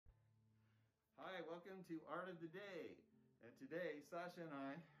welcome to Art of the Day. And today, Sasha and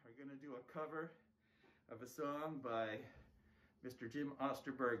I are going to do a cover of a song by Mr. Jim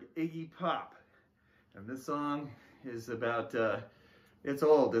Osterberg, Iggy Pop. And this song is about, it's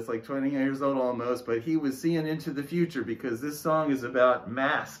old, it's like 20 years old almost, but he was seeing into the future because this song is about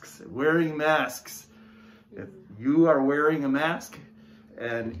masks, wearing masks. If you are wearing a mask,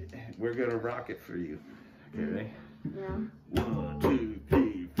 and we're going to rock it for you. Okay, ready? Yeah. 1, 2,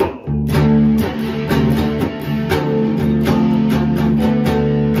 3, 4.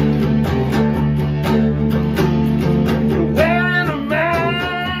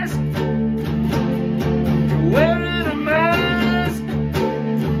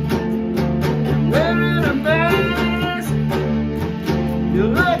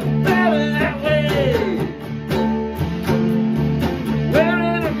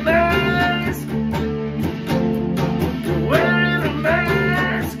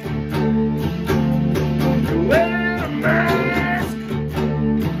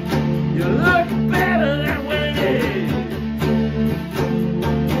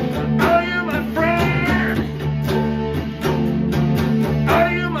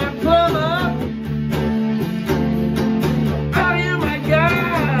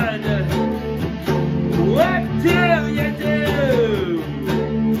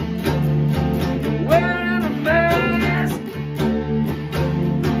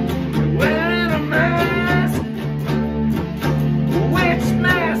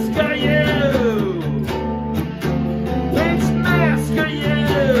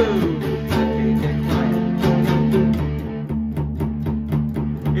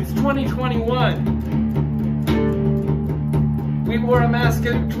 It's 2021. We wore a mask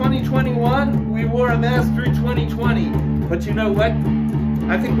in 2021. We wore a mask through 2020. But you know what?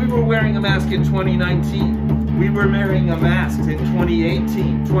 I think we were wearing a mask in 2019. We were wearing a mask in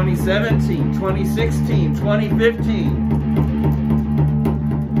 2018, 2017, 2016, 2015.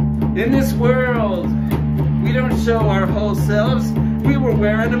 In this world, we don't show our whole selves. We were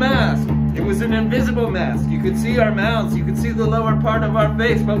wearing a mask. It was an invisible mask. You could see our mouths, you could see the lower part of our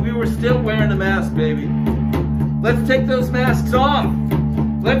face, but we were still wearing a mask, baby. Let's take those masks off.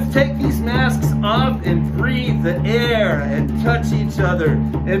 Let's take these masks off and breathe the air and touch each other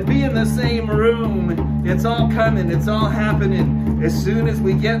and be in the same room. It's all coming, it's all happening. As soon as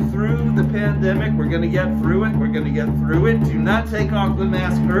we get through the pandemic, we're gonna get through it, we're gonna get through it. Do not take off the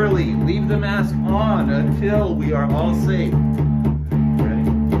mask early. Leave the mask on until we are all safe.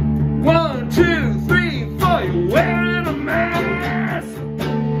 1, 2, 3, 4. You're wearing a mask.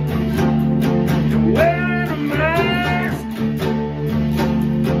 You're wearing a mask.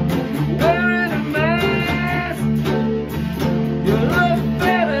 You're wearing a mask. You look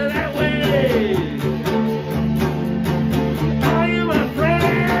better that way. Are you my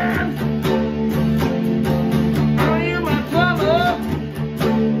friend? Are you my plumber?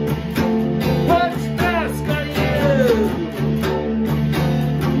 Which mask are you?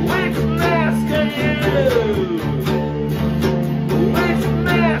 Which mask are you?